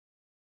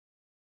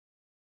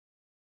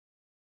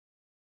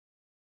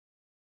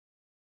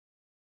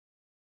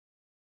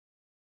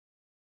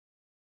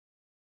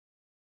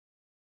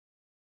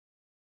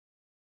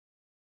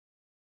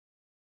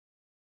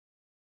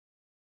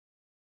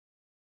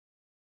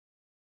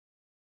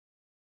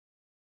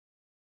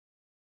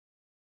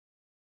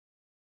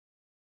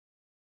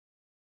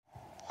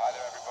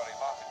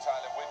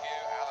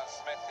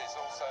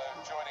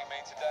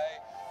today,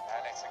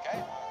 and it's a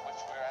game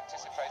which we're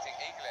anticipating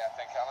eagerly, I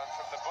think, Alan,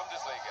 from the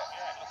Bundesliga.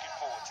 Yeah, looking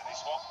forward to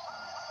this one.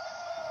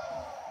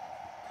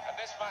 And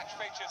this match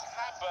features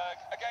Hamburg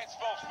against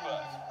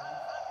Wolfsburg.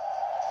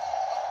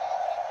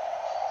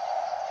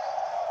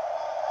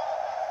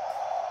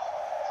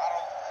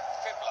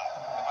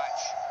 The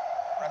match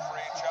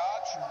referee in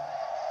charge.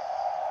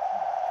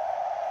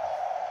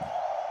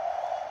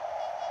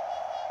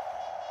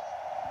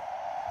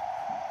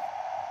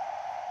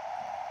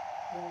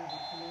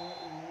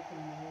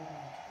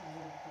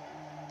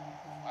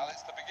 Well,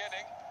 it's the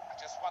beginning. I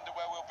just wonder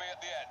where we'll be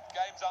at the end.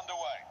 Game's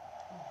underway.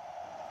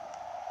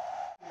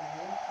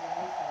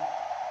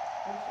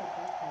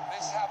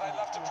 This is how they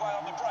love to play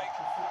on the break.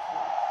 He's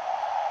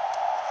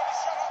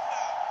shot off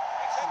now.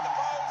 It's hit the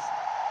post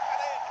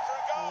and in for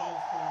a goal.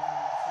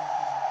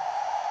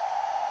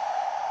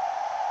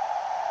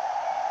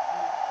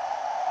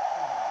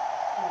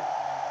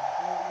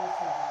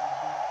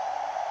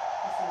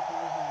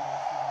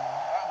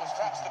 That was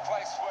perhaps the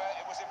place where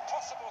it was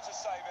impossible to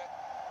save it.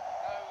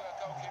 No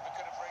goalkeeper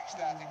could have reached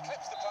that. It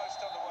clips the post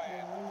on the way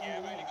in. Yeah,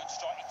 really good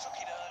strike. He took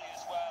it early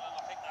as well, and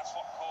I think that's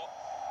what caught.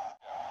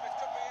 This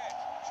could be it.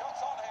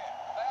 Shots on here.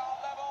 They are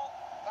level.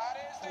 That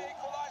is the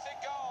equalising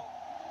goal.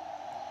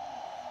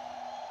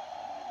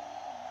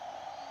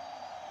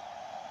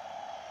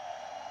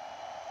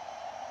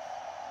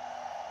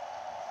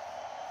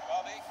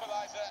 Well, the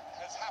equaliser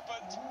has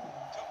happened.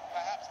 Took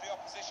perhaps the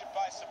opposition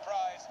by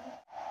surprise.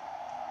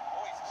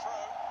 Oh, he's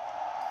through.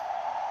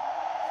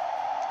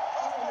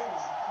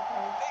 Perfect.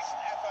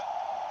 Decent effort.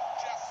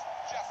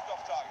 Just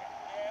off target.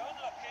 Yeah,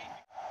 unlucky.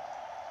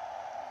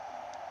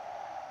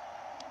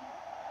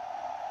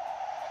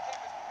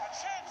 A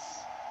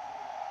chance.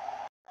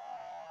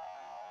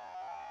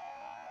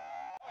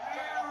 Oh, he's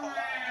getting off the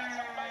line.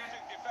 That's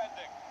amazing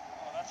defending.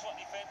 Well, that's what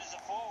defenders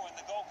are for when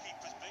the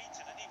goalkeeper's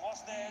beaten, and he was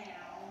there.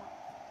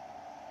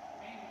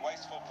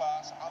 Wasteful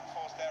pass,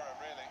 unforced error,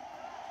 really.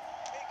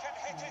 He can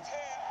hit it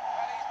here,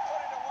 and he's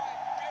put it away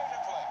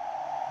beautifully.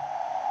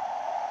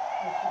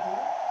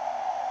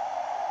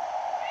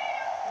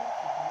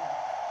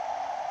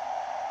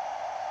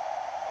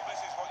 Well,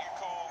 this is what you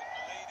call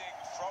leading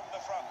from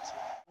the front.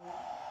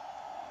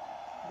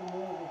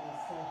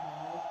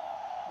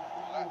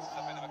 Well, that's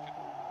a bit of a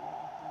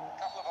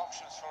couple of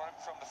options for him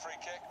from the free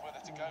kick, whether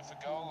to go for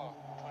goal or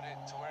put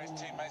it to where his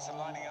teammates are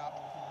lining up.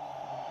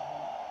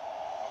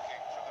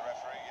 Looking from the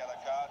referee, yellow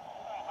card.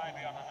 Well,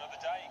 maybe on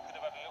another day he could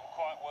have had a little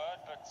quiet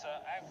word, but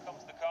out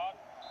comes the card.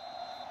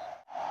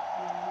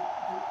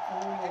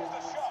 Here's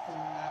the shot.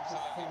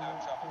 Absolutely no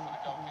trouble for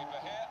the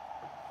goalkeeper here.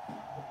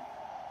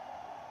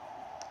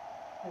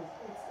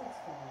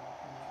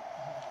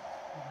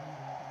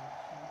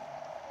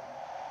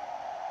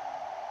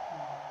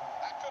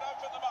 That could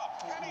open them up.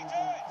 Can he do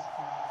it?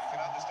 You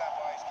can understand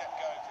why he's kept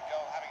going for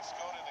goal, having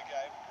scored in the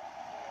game.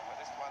 But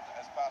this one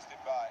has passed him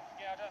by.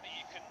 Yeah, I don't think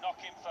you can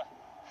knock him for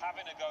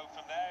having a go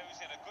from there.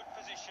 He's in a good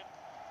position.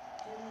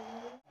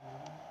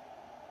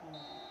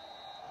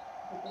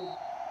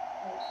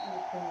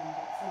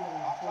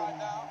 Half-time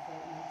now,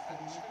 and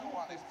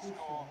 2-1 is the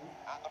score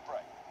at the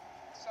break.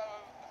 So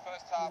the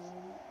first half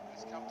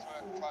has come to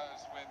a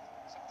close with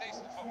some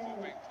decent football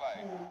being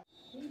played.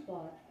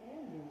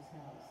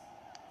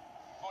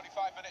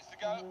 45 minutes to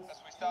go as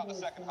we start the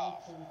second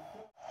half.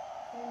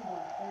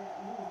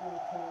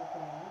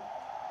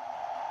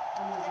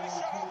 Got his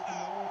shot off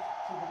now,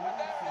 and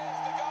there it is,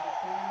 the goal.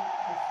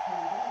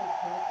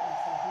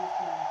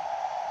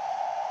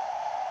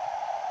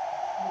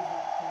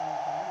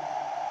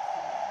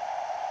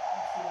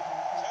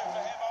 Two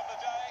for him on the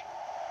day,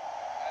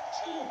 and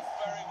two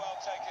very well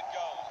taken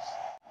goals.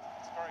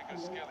 It's very good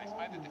skill. He's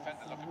made the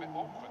defender look a bit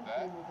awkward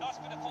there. Nice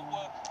bit of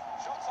footwork.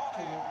 Shots on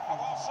here, and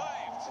well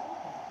saved.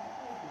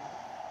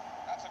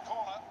 That's a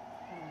corner.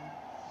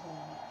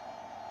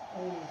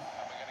 And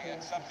we're going to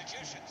get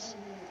substitutions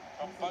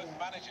from both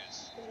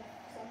managers.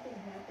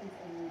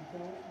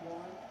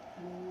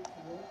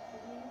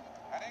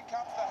 And in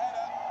comes the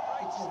header.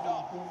 Great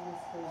stop.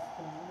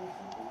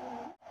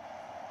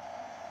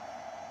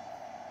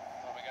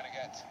 Well, we're going to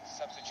get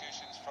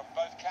substitutions from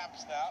both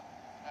camps now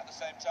at the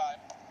same time.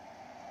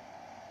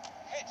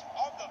 Hit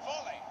on the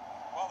volley.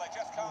 Well, they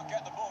just can't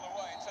get the ball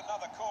away. It's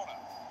another corner.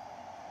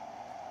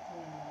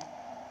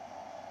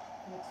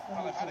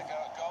 Well, they've had a go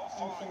at goal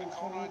following the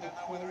corner. I don't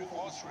know whether it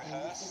was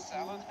rehearsed,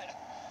 Alan. It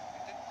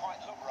didn't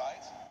quite look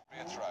right. Be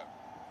a throw.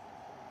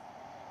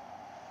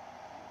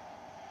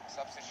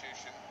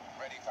 Substitution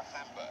ready for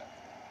Hamburg.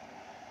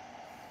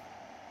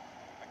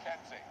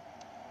 McKenzie.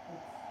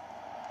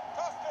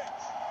 Kostic!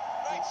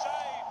 Great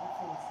save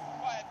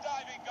by a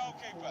diving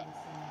goalkeeper.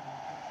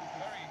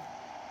 Very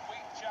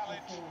weak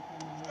challenge.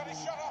 He's got his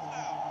shot off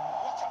now.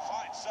 What a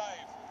fine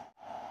save.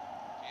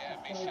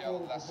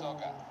 Pierre-Michel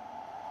Lasogga.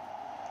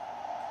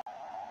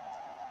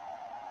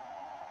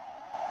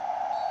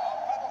 Oh,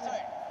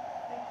 penalty.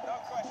 No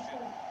question.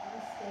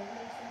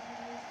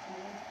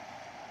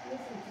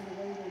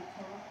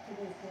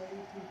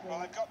 Well,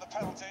 they've got the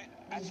penalty.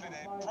 Actually,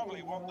 they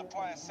probably want the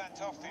player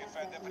sent off the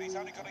offender, but he's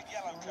only got a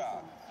yellow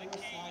card.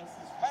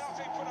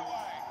 Penalty put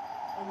away.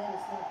 And then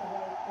it's not the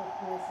right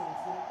thickness, and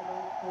it's not the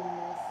right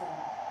thinness, and,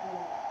 you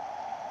know.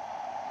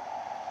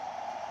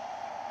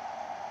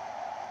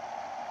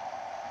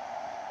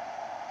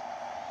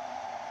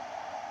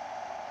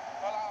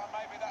 Well,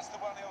 maybe that's the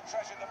one he'll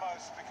treasure the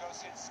most,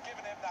 because it's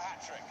given him the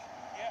hat-trick.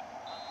 Yeah,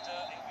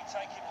 and he'll be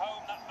taking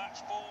home that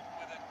match ball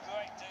with a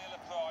great deal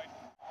of pride.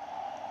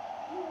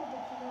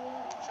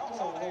 Shots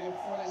on him.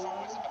 Well, it's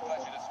always a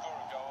pleasure to score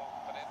a goal,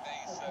 but in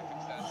these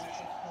circumstances,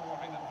 it's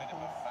probably the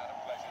minimum amount of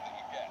pleasure that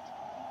you get.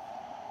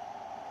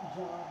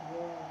 Job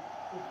where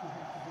if you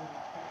have to do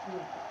it, but you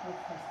know,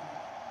 with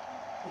customers,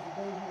 if you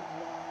don't have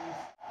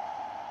lines.